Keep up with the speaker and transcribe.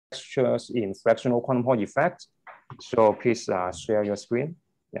lectures in fractional quantum Hall effect. So please share your screen.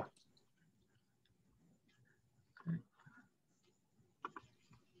 Yeah.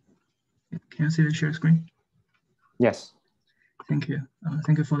 Can you see the share screen? Yes. Thank you.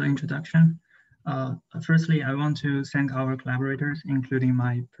 Thank you for the introduction. Firstly, I want to thank our collaborators, including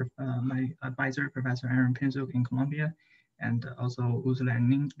my advisor, Professor Aaron Pinzuk in Columbia, and also Ursula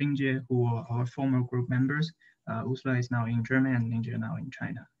and Lingjie, who are our former group members. Ursula is now in Germany and Lingjie now in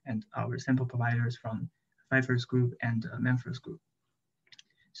China, and our sample providers from Pfeiffer's group and Manfred's group.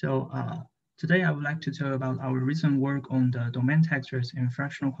 So today I would like to tell about our recent work on the domain textures in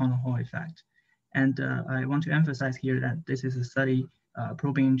fractional quantum Hall effect. And I want to emphasize here that this is a study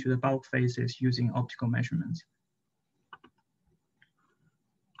probing into the bulk phases using optical measurements.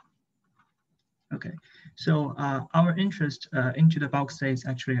 Okay, so our interest into the bulk states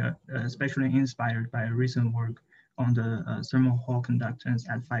actually especially inspired by a recent work on the thermal Hall conductance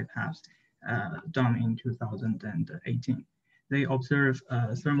at 5 halves done in 2018. They observe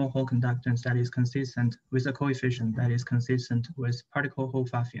thermal Hall conductance that is consistent with a coefficient that is consistent with particle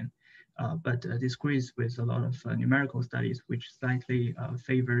Hall-Pfaffian, but disagrees with a lot of numerical studies which slightly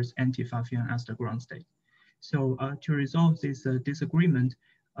favors anti-Pfaffian as the ground state. So to resolve this disagreement,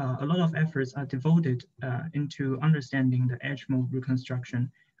 a lot of efforts are devoted into understanding the edge mode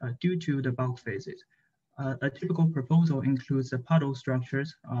reconstruction due to the bulk phases. A typical proposal includes the puddle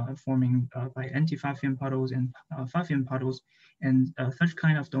structures forming by anti-Pfaffian puddles and Pfaffian puddles, and such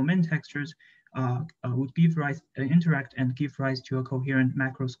kind of domain textures would give rise, interact and give rise to a coherent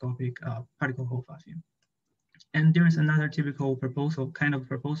macroscopic particle Hall-Pfaffian. And there is another typical proposal,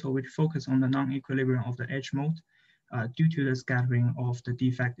 which focuses on the non-equilibrium of the edge mode due to the scattering of the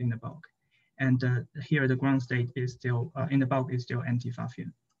defect in the bulk. And here the ground state is still, in the bulk is still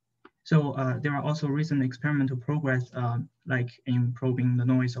anti-Pfaffian. So there are also recent experimental progress, like in probing the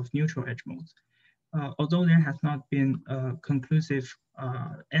noise of neutral edge modes. Although there has not been a conclusive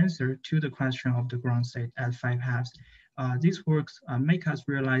answer to the question of the ground state at 5 halves, these works make us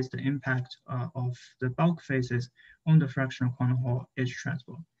realize the impact of the bulk phases on the fractional quantum Hall edge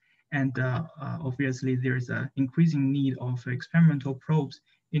transform. And obviously there is an increasing need of experimental probes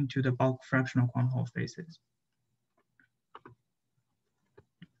into the bulk fractional quantum Hall phases.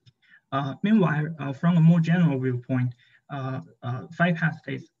 Meanwhile, from a more general viewpoint, 5 half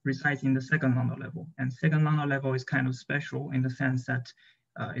states resides in the second Landau level, and second Landau level is kind of special in the sense that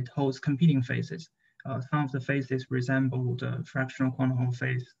it holds competing phases. Some of the phases resemble the fractional quantum Hall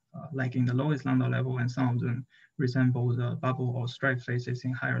phase, like in the lowest Landau level, and some of them resemble the bubble or stripe phases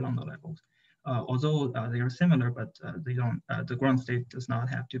in higher Landau levels. Although they are similar, but they don't, the ground state does not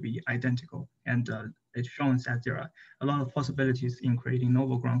have to be identical. And it shows that there are a lot of possibilities in creating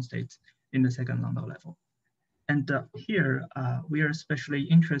novel ground states in the second Landau level. And here, we are especially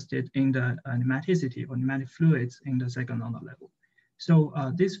interested in the nematicity or nematic fluids in the second Landau level. So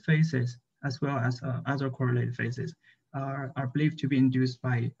these phases, as well as other correlated phases, are believed to be induced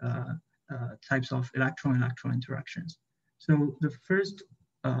by types of electron-electron interactions. So the first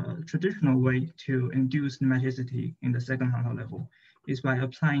traditional way to induce nematicity in the second Landau level is by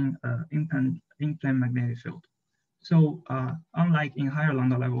applying in-plane magnetic field. So unlike in higher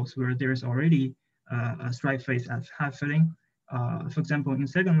Landau levels where there is already a stripe phase at half filling, for example, in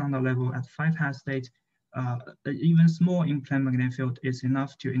second Landau level at 5 half state, even small in-plane magnetic field is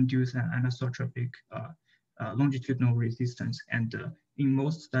enough to induce an anisotropic longitudinal resistance. And in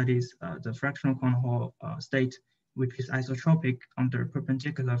most studies, the fractional quantum Hall state, which is isotropic under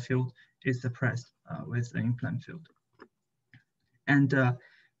perpendicular field, is suppressed with the in-plane field. And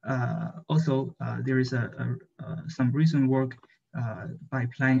also, there is some recent work by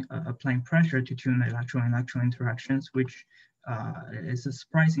applying pressure to tune electron-electron interactions, which is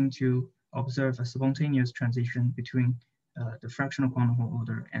surprising to observe a spontaneous transition between the fractional quantum Hall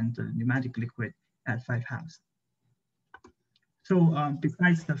order and the nematic liquid at 5 halves. So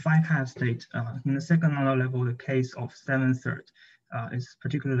besides the 5 half state, in the second Landau level, the case of 7/3 is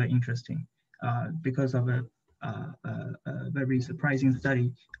particularly interesting because of a very surprising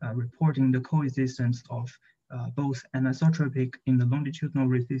study reporting the coexistence of both anisotropic in the longitudinal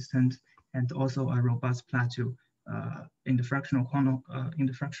resistance and also a robust plateau in the fractional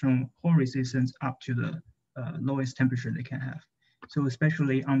Hall resistance up to the lowest temperature they can have. So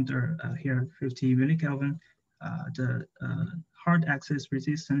especially under here 50 millikelvin, the hard axis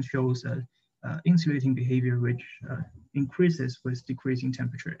resistance shows insulating behavior which increases with decreasing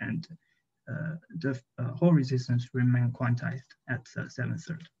temperature, and the Hall resistance remain quantized at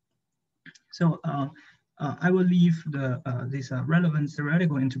 7/3. So I will leave these relevant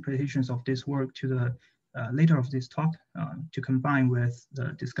theoretical interpretations of this work to the later of this talk to combine with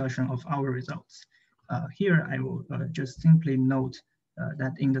the discussion of our results. Here, I will just simply note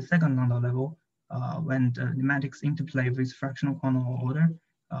that in the second Landau level, when the nematics interplay with fractional quantum order,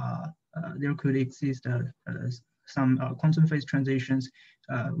 there could exist some quantum phase transitions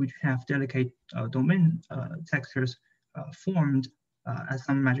which have delicate domain textures formed as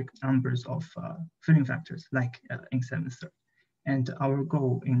some magic numbers of filling factors, like in 7/3. And our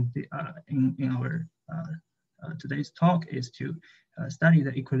goal in our today's talk is to study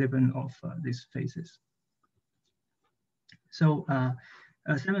the equilibrium of these phases. So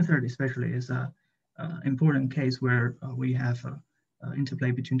 7/3 especially is an important case where we have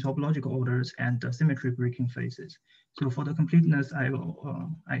interplay between topological orders and symmetry breaking phases. So for the completeness,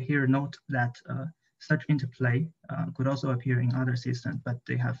 I here note that such interplay could also appear in other systems, but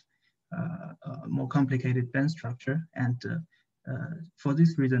they have a more complicated band structure. And for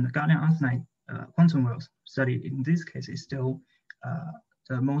this reason, the gallium arsenide quantum wells studied in this case is still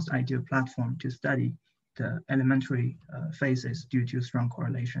the most ideal platform to study the elementary phases due to strong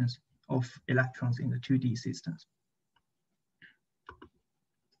correlations of electrons in the 2D systems.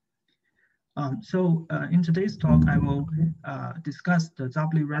 In today's talk, I will discuss the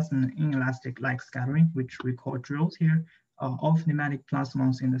doubly resonant inelastic light scattering, which we call drills here, of nematic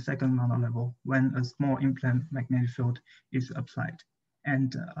plasmons in the second Landau level when a small implant magnetic field is applied.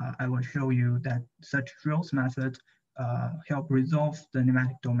 And I will show you that such drills method help resolve the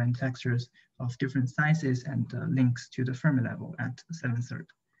nematic domain textures of different sizes and links to the Fermi level at 7/3.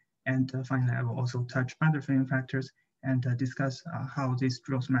 And finally, I will also touch other filling factors and discuss how this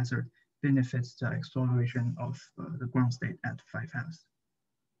drills method benefits the exploration of the ground state at 5/2.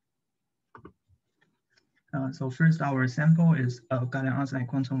 So first, our sample is a gallium arsenide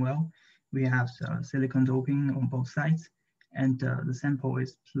quantum well. We have silicon doping on both sides, and the sample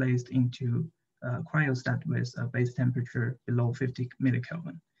is placed into cryostat with a base temperature below 50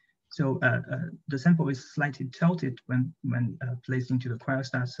 millikelvin. So the sample is slightly tilted when placed into the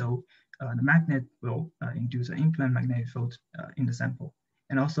cryostat, so the magnet will induce an implant magnetic field in the sample.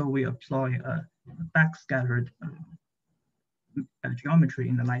 And also we apply a backscattered geometry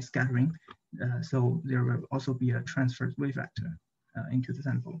in the light scattering. So there will also be a transfer wave vector into the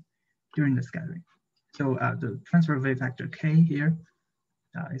sample during the scattering. So the transfer wave vector K here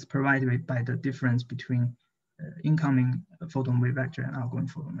is provided by the difference between incoming photon wave vector and outgoing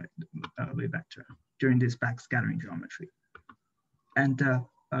photon wave vector during this backscattering geometry. And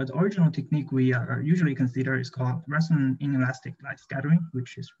the original technique we usually consider is called resonant inelastic light scattering,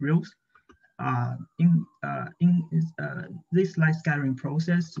 which is RILS. In this light scattering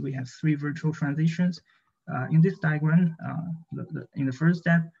process, we have 3 virtual transitions. In this diagram, in the first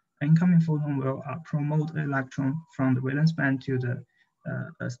step, incoming photon will promote an electron from the valence band to the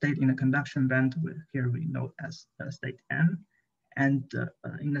state in the conduction band, here we note as state M. And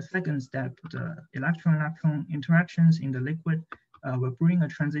in the second step, the electron-electron interactions in the liquid will bring a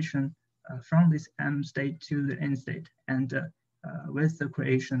transition from this M state to the N state, and with the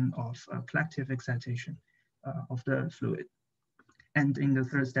creation of collective excitation of the fluid. And in the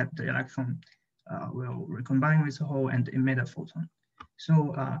third step, the electron will recombine with the hole and emit a photon. So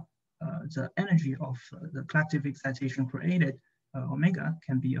the energy of the collective excitation created, omega,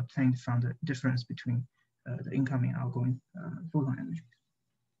 can be obtained from the difference between the incoming and outgoing photon energies.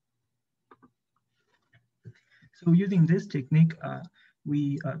 So using this technique,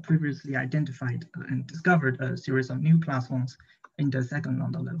 we previously identified and discovered a series of new plasmons in the second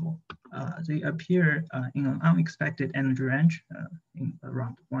Landau level. They appear in an unexpected energy range in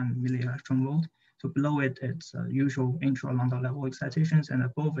around 1 milli-electron volt. So below it, it's usual intra-Landau level excitations, and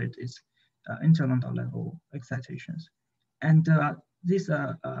above it is inter-Landau level excitations. And this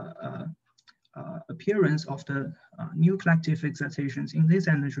appearance of the new collective excitations in this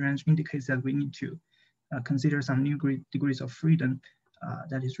energy range indicates that we need to consider some new degrees of freedom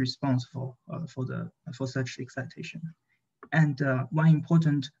that is responsible for such excitation. And one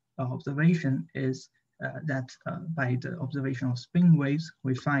important observation is that by the observation of spin waves,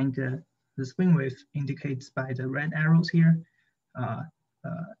 we find the spin wave indicates by the red arrows here,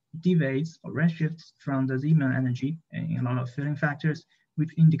 deviates or redshifts from the Zeeman energy in a lot of filling factors,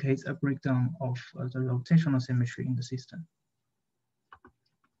 which indicates a breakdown of the rotational symmetry in the system.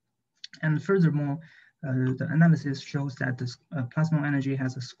 And furthermore, the analysis shows that the plasmon energy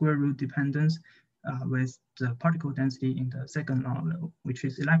has a square root dependence with the particle density in the second Landau level, which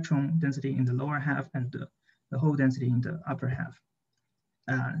is electron density in the lower half and the hole density in the upper half.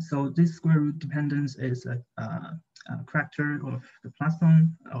 So this square root dependence is a character of the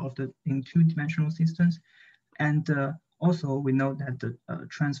plasmon in 2-dimensional systems. And also we know that the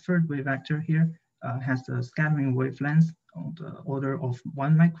transferred wave vector here has a scattering wavelength on the order of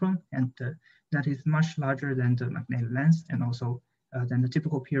 1 micron, and that is much larger than the magnetic length, and also than the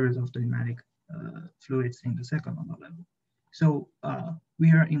typical period of the nematic fluids in the second order level. So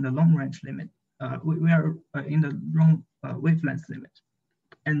we are in the long range limit. We are in the long wavelength limit.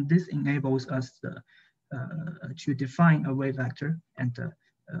 And this enables us to define a wave vector and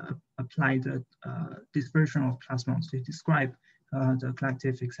apply the dispersion of plasmons to describe the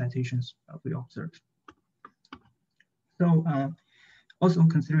collective excitations we observe. So also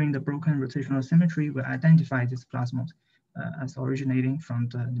considering the broken rotational symmetry, we identify these plasmons as originating from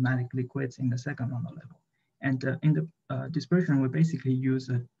the nematic liquids in the second order level. And in the dispersion, we basically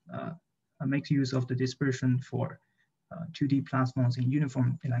make use of the dispersion for 2D plasmons in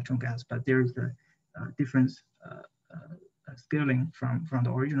uniform electron gas, but there is a difference scaling from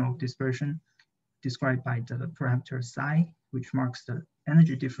the original dispersion described by the parameter psi, which marks the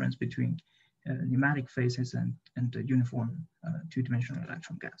energy difference between nematic phases and the uniform two-dimensional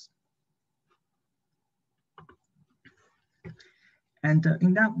electron gas. And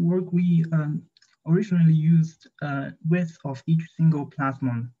in that work, we originally used width of each single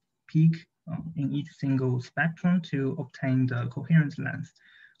plasmon peak in each single spectrum to obtain the coherence length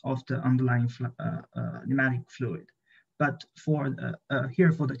of the underlying nematic fluid. But for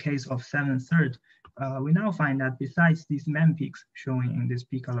here, for the case of 7/3, we now find that besides these main peaks showing in this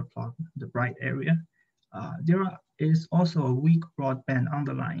P color plot, the bright area, there is also a weak broadband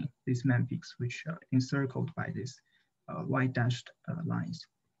underlying these main peaks, which are encircled by these white dashed lines.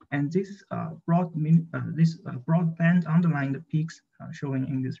 And this broadband underlying the peaks showing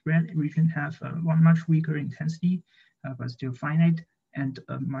in this red region have one much weaker intensity, but still finite, and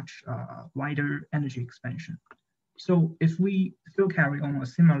a much wider energy expansion. So if we still carry on a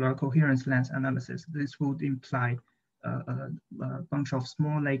similar coherence length analysis, this would imply a bunch of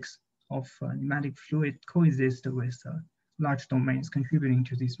small lakes of nematic fluid coexist with large domains contributing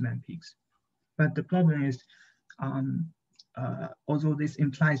to these main peaks. But the problem is, although this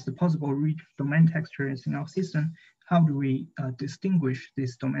implies the possible rich domain textures in our system, how do we distinguish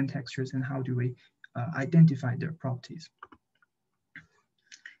these domain textures, and how do we identify their properties?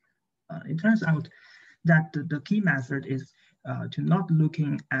 It turns out that the key method is to not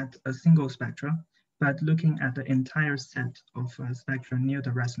looking at a single spectra, but looking at the entire set of spectra near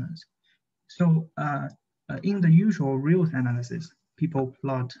the resonance. So in the usual reals analysis, people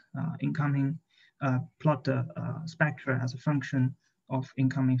plot plot the spectra as a function of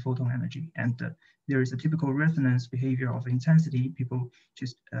incoming photon energy. And there is a typical resonance behavior of intensity. People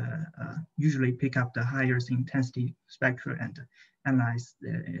just usually pick up the highest intensity spectra and analyze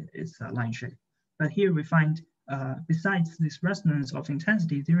its line shape. But here we find, besides this resonance of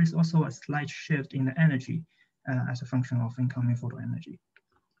intensity, there is also a slight shift in the energy as a function of incoming photon energy.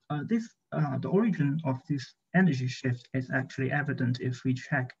 The origin of this energy shift is actually evident if we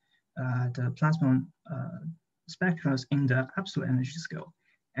check the plasmon spectra in the absolute energy scale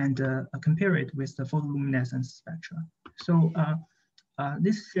and compare it with the photoluminescence spectra. So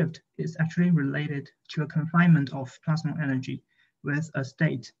this shift is actually related to a confinement of plasmon energy with a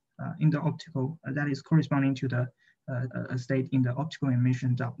state in the optical that is corresponding to the a state in the optical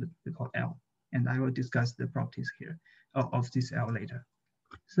emission doublet we call L. And I will discuss the properties here of this L later.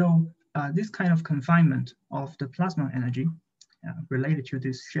 So this kind of confinement of the plasmon energy related to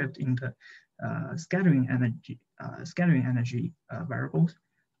this shift in the scattering energy variables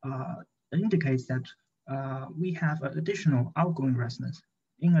indicates that we have an additional outgoing resonance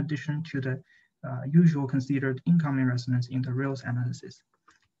in addition to the usual considered incoming resonance in the reals analysis.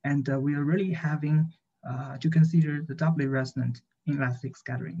 And we are really having to consider the doubly resonant inelastic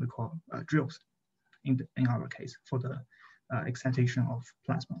scattering we call drills in our case for the excitation of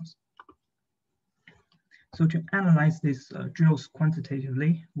plasmons. So to analyze these drills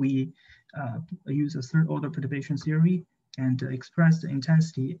quantitatively, we use a third order perturbation theory and express the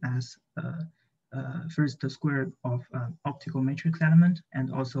intensity as first the square of optical matrix element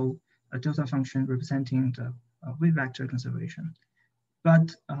and also a delta function representing the wave vector conservation.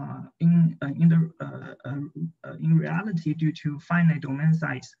 But in reality, due to finite domain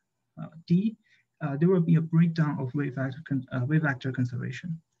size d, there will be a breakdown of wave vector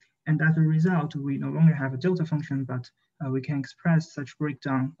conservation. And as a result, we no longer have a delta function, but we can express such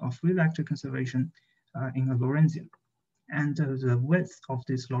breakdown of wave vector conservation in a Lorentzian. And the width of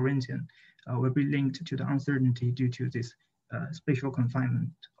this Lorentzian will be linked to the uncertainty due to this spatial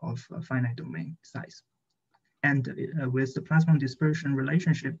confinement of finite domain size. And with the plasmon dispersion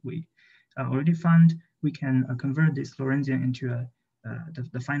relationship we already found, we can convert this Lorentzian into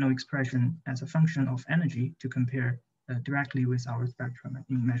the final expression as a function of energy to compare directly with our spectrum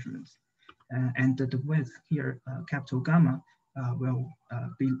in measurements. and the width here, capital gamma, will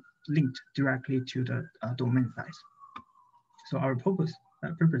be linked directly to the domain size. So our purpose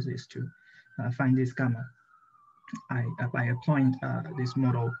is to find this gamma by applying this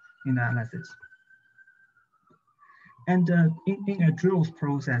model in the analysis. And in a drills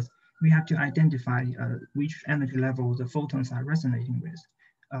process, we have to identify which energy level the photons are resonating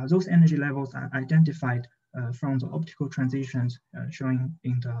with. Those energy levels are identified from the optical transitions showing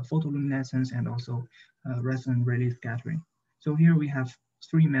in the photoluminescence and also resonant rayleigh scattering. So here we have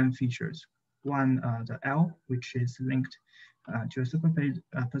three main features. One, the L, which is linked to a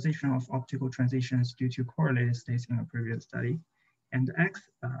superposition of optical transitions due to correlated states in a previous study. And the X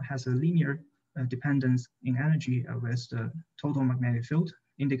has a linear dependence in energy with the total magnetic field,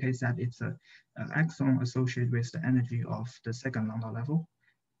 indicates that it's an axon associated with the energy of the second Landau level.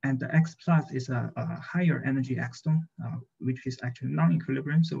 And the X plus is a higher energy axon, which is actually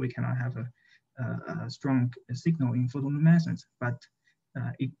non-equilibrium, so we cannot have a strong signal in photoluminescence, but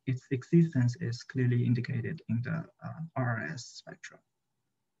its existence is clearly indicated in the RRS spectra.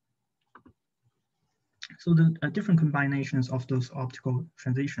 So the different combinations of those optical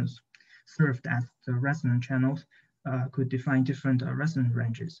transitions served as the resonant channels could define different resonant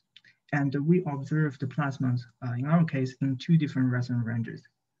ranges. And we observed the plasmons, in our case, in two different resonant ranges.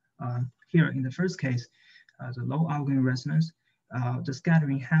 Here in the first case, the low outgoing resonance, the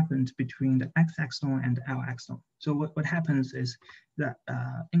scattering happened between the X axon and the L axon. So what happens is that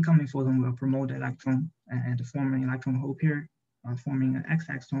incoming photon will promote the electron and form an electron hole pair, forming an X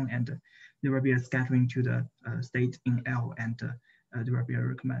axon, and there will be a scattering to the state in L, and there will be a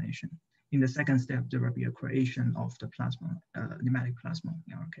recombination. In the second step, there will be a creation of the plasma, nematic plasma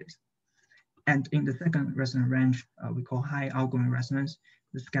in our case. And in the second resonant range, we call high outgoing resonance,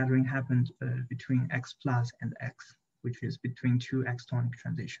 the scattering happened between X plus and X, which is between two excitonic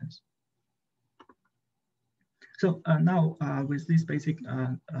transitions. So now with this basic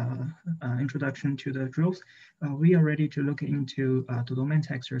introduction to the drills, we are ready to look into the domain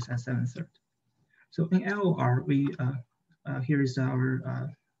textures at 7/3. So in LOR, here is our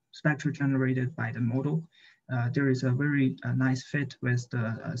spectra generated by the model. There is a very nice fit with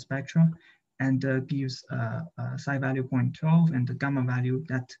the spectra, and gives psi value 0.12 and the gamma value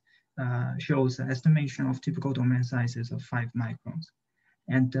that shows an estimation of typical domain sizes of 5 microns.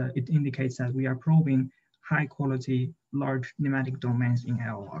 And it indicates that we are probing high quality, large nematic domains in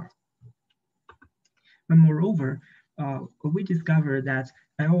LOR. But moreover, we discovered that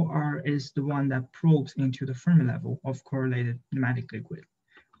LOR is the one that probes into the Fermi level of correlated nematic liquid.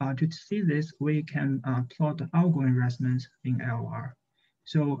 To see this, we can plot the outgoing resonance in LOR.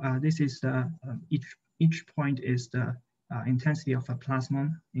 So this is each point is the intensity of a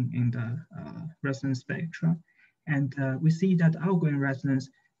plasmon in the resonance spectra. And we see that outgoing resonance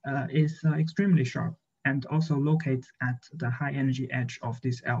is extremely sharp and also locates at the high energy edge of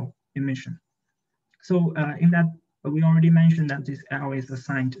this L emission. So in that, we already mentioned that this L is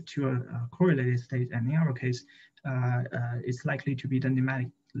assigned to a correlated state, and in our case, it's likely to be the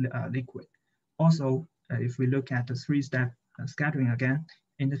nematic liquid. Also, if we look at the three-step scattering again,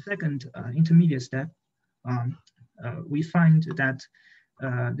 in the second intermediate step, we find that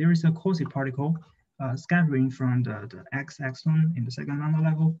there is a quasi-particle scattering from the X axon in the second Landau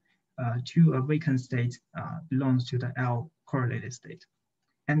level to a vacant state belongs to the L correlated state.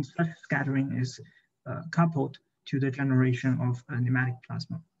 And such scattering is coupled to the generation of a nematic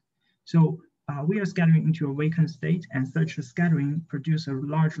plasma. So we are scattering into a vacant state, and such a scattering produces a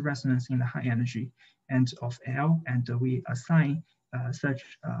large resonance in the high energy end of L, and we assign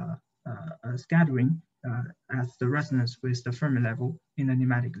such scattering as the resonance with the Fermi level in the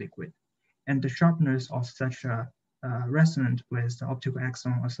nematic liquid. And the sharpness of such a resonant with the optical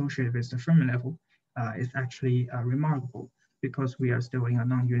axon associated with the Fermi level is actually remarkable, because we are still in a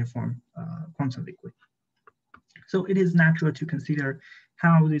non-uniform quantum liquid. So it is natural to consider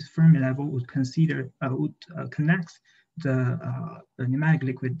how this Fermi level would connect the nematic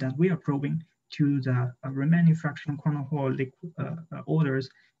liquid that we are probing to the remaining fractional quantum Hall orders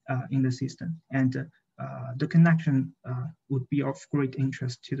in the system. And the connection would be of great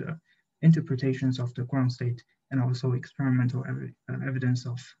interest to the interpretations of the ground state and also experimental evidence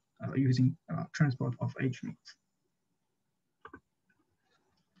of using transport of H-modes.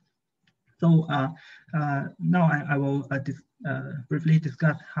 So now I will briefly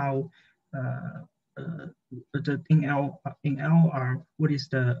discuss how in LOR, what is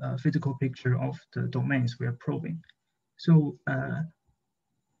the physical picture of the domains we are probing. So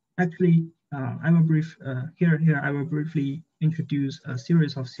actually, I will I will briefly introduce a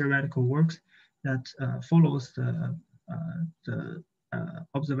series of theoretical works that follows the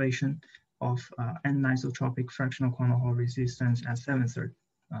observation of anisotropic fractional quantum Hall resistance at 7/3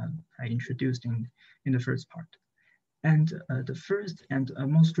 I introduced in the first part. And the first and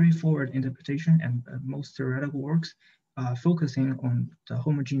most straightforward interpretation and most theoretical works focusing on the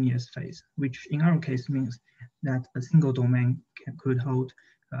homogeneous phase, which in our case means that a single domain could hold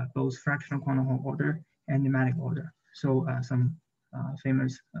both fractional quantum Hall order and nematic order. So some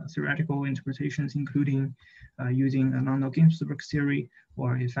famous theoretical interpretations, including using a Landau-Ginzburg theory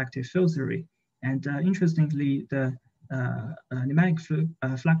or effective field theory. And interestingly, the nematic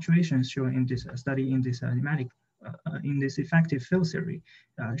fluctuations shown in this study in this in this effective field theory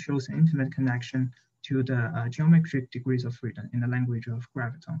shows an intimate connection to the geometric degrees of freedom in the language of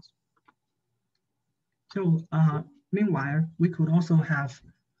gravitons. So meanwhile, we could also have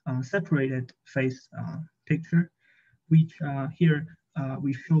a separated phase picture, which here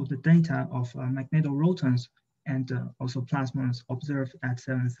we show the data of magnetorotons and also plasmons observed at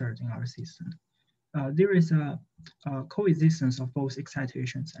 7/3 in our system. There is a coexistence of both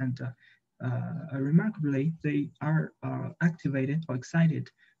excitations, and remarkably, they are activated or excited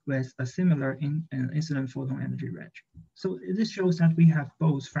with a similar incident photon energy range. So this shows that we have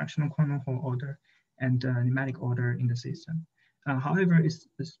both fractional quantum Hall order and nematic order in the system. However, it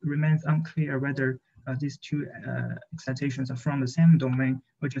remains unclear whether these two excitations are from the same domain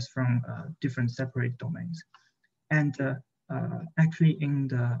or just from different separate domains. And actually, in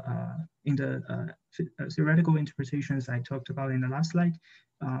the theoretical interpretations I talked about in the last slide,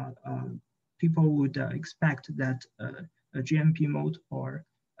 people would expect that a GMP mode or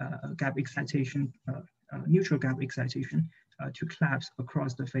a gap excitation, neutral gap excitation, to collapse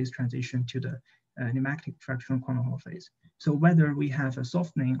across the phase transition to the nematic fractional quantum Hall phase. So whether we have a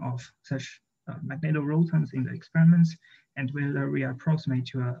softening of such magnetorotons in the experiments, and whether we approximate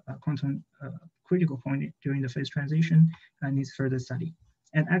to a quantum critical point during the phase transition needs further study.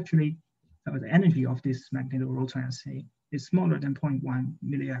 And actually, the energy of this magnetoroton assay is smaller than 0.1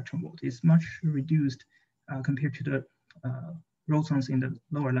 millielectron volt. It's much reduced compared to the rotons in the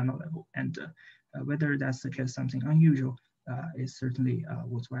lower Landau level. And whether that suggests something unusual is certainly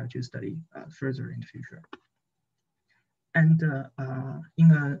worthwhile to study further in the future. And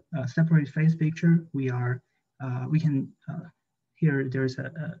in a separate phase picture, here there's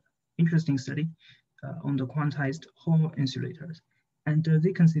an interesting study on the quantized Hall insulators. And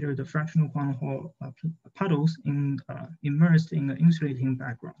they consider the fractional quantum Hall puddles immersed in an insulating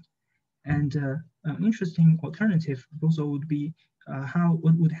background. And an interesting alternative proposal would be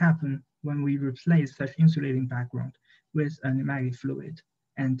what would happen when we replace such insulating background with a nematic fluid,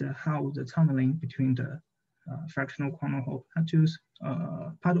 and how the tunneling between the fractional quantum Hall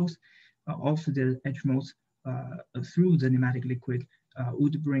puddles of the edge modes through the nematic liquid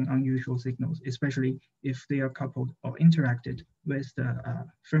would bring unusual signals, especially if they are coupled or interacted with the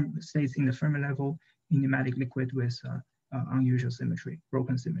states in the Fermi level in nematic liquid with unusual symmetry,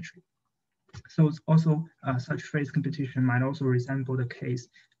 broken symmetry. So it's also such phase competition might also resemble the case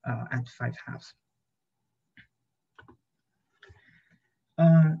at 5/2.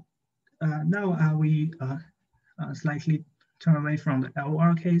 Now we slightly turn away from the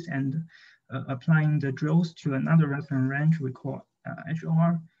LOR case and applying the drills to another reference range we call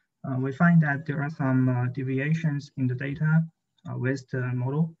HOR. We find that there are some deviations in the data with the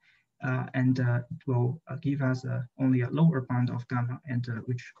model, and it will give us only a lower bound of gamma, and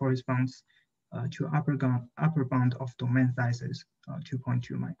which corresponds to upper bound of domain sizes,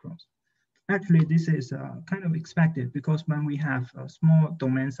 2.2 microns. Actually, this is kind of expected, because when we have small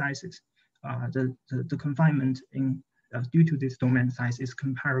domain sizes, the confinement due to this domain size is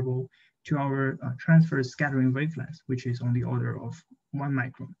comparable to our transverse scattering wavelength, which is on the order of 1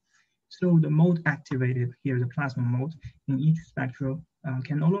 micron. So the mode activated here, the plasma mode in each spectral,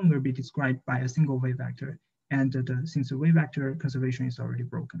 can no longer be described by a single wave vector, and since the wave vector conservation is already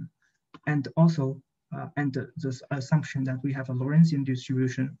broken. And also, the assumption that we have a Lorentzian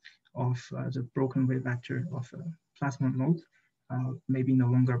distribution of the broken wave vector of plasma mode may be no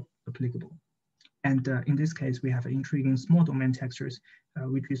longer applicable. And in this case, we have intriguing small domain textures,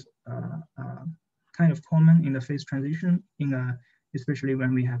 which is kind of common in the phase transition, especially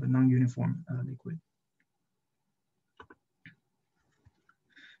when we have a non-uniform liquid.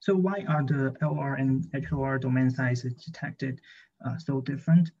 So why are the LOR and HOR domain sizes detected so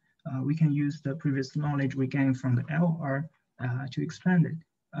different? We can use the previous knowledge we gained from the LOR to expand it.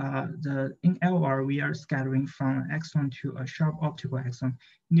 In LOR, we are scattering from an exon to a sharp optical exon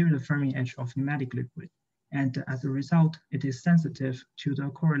near the Fermi edge of nematic liquid. And as a result, it is sensitive to the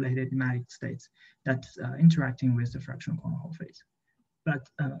correlated nematic states that's interacting with the fractional quantum Hall phase. But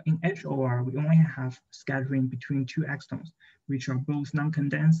in HOR, we only have scattering between two excitons, which are both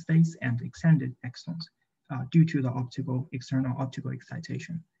non-condensed states and extended excitons due to the external optical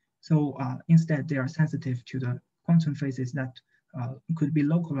excitation. So instead, they are sensitive to the quantum phases that could be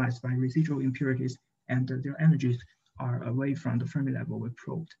localized by residual impurities, and their energies are away from the Fermi level we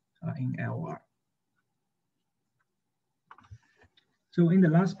probed in LOR. So in the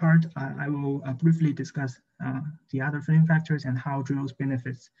last part, I will briefly discuss the other frame factors and how DRILLS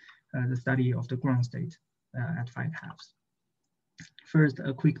benefits the study of the ground state at 5/2. First,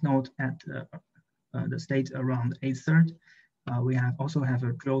 a quick note at the state around 8/3. We also have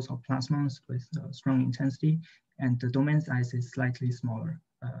a DRILLS of plasmons with strong intensity, and the domain size is slightly smaller,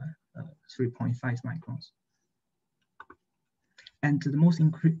 3.5 microns. And the most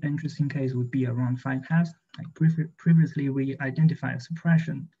interesting case would be around 5/2. Like previously, we identified a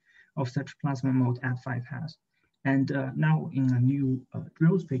suppression of such plasma mode at 5/2. And now in a new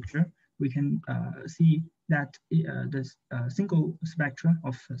DRILLS picture, we can see that the single spectra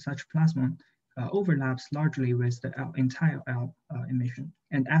of such plasmon overlaps largely with the entire L emission.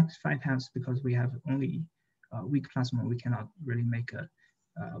 And at 5/2, because we have only weak plasmon, we cannot really make a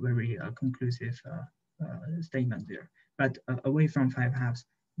very conclusive statement there. But away from 5/2,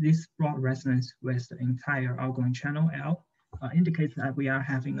 this broad resonance with the entire outgoing channel L indicates that we are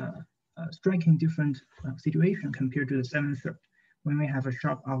having a striking different situation compared to the 7/3, when we have a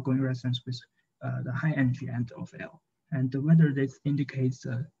sharp outgoing resonance with the high energy end of L. And whether this indicates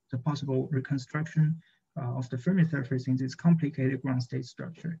the possible reconstruction of the Fermi surface in this complicated ground state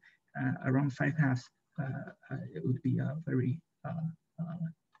structure around 5/2, it would be a very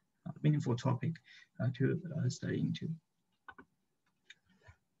meaningful topic to study into.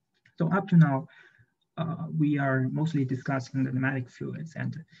 So up to now, we are mostly discussing the nematic fluids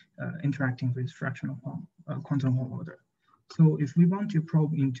and interacting with fractional quantum Hall order. So if we want to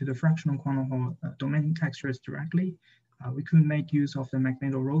probe into the fractional quantum Hall domain textures directly, we could make use of the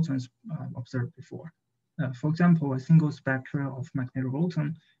magnetorotons observed before. For example, a single spectra of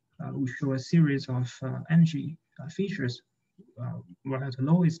magnetoroton will show a series of energy features, where the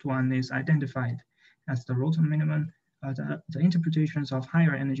lowest one is identified as the roton minimum. The interpretations of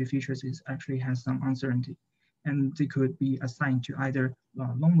higher energy features actually has some uncertainty, and they could be assigned to either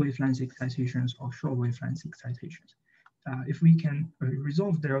long wavelength excitations or short wavelength excitations. If we can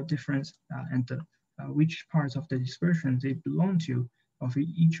resolve their difference and which parts of the dispersion they belong to of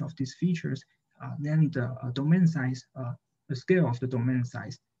each of these features, then the domain size, the scale of the domain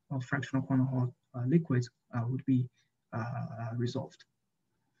size of fractional quantum Hall liquids would be resolved.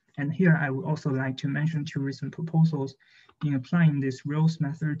 And here I would also like to mention two recent proposals in applying this RILS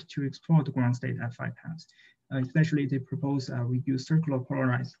method to explore the ground state at 5/2. Especially they propose we use circular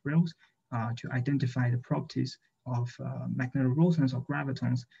polarized RILS to identify the properties of magnetorotons or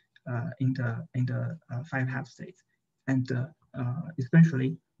gravitons in the 5/2 state. And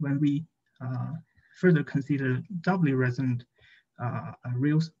especially when we further consider doubly resonant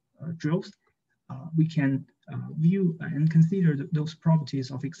RILS drills, we can view and consider those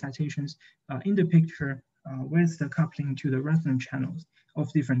properties of excitations in the picture with the coupling to the resonant channels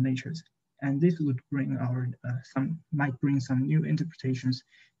of different natures. And this would bring might bring some new interpretations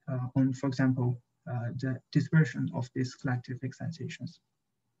on, for example, the dispersion of these collective excitations.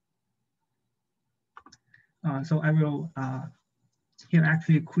 So I will here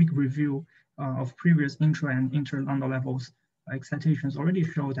actually a quick review of previous intra and inter-lambda levels excitations already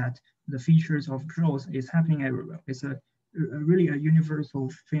show that the features of DRILLS is happening everywhere. It's really a universal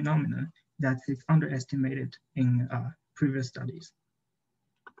phenomenon that is underestimated in previous studies.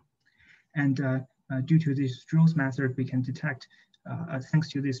 And due to this DRILLS method, we can detect, thanks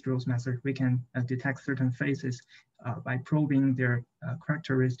to this DRILLS method, we can detect certain phases by probing their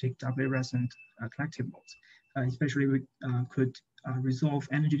characteristic doubly resonant collective modes. Especially we could resolve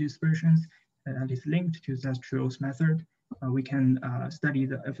energy dispersions that is linked to that DRILLS method. We can study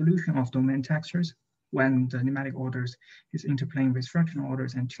the evolution of domain textures when the nematic orders is interplaying with fractional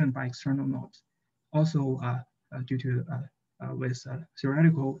orders and tuned by external nodes. Also, due to with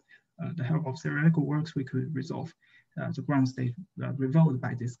theoretical, the help of theoretical works, we could resolve the ground state revealed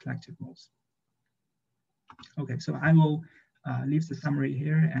by these collective modes. Okay, so I will leave the summary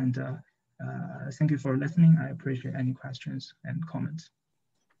here, and thank you for listening. I appreciate any questions and comments.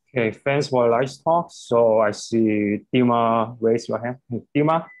 Okay, thanks for the nice talk. So I see Dima raise your hand.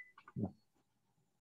 Dima?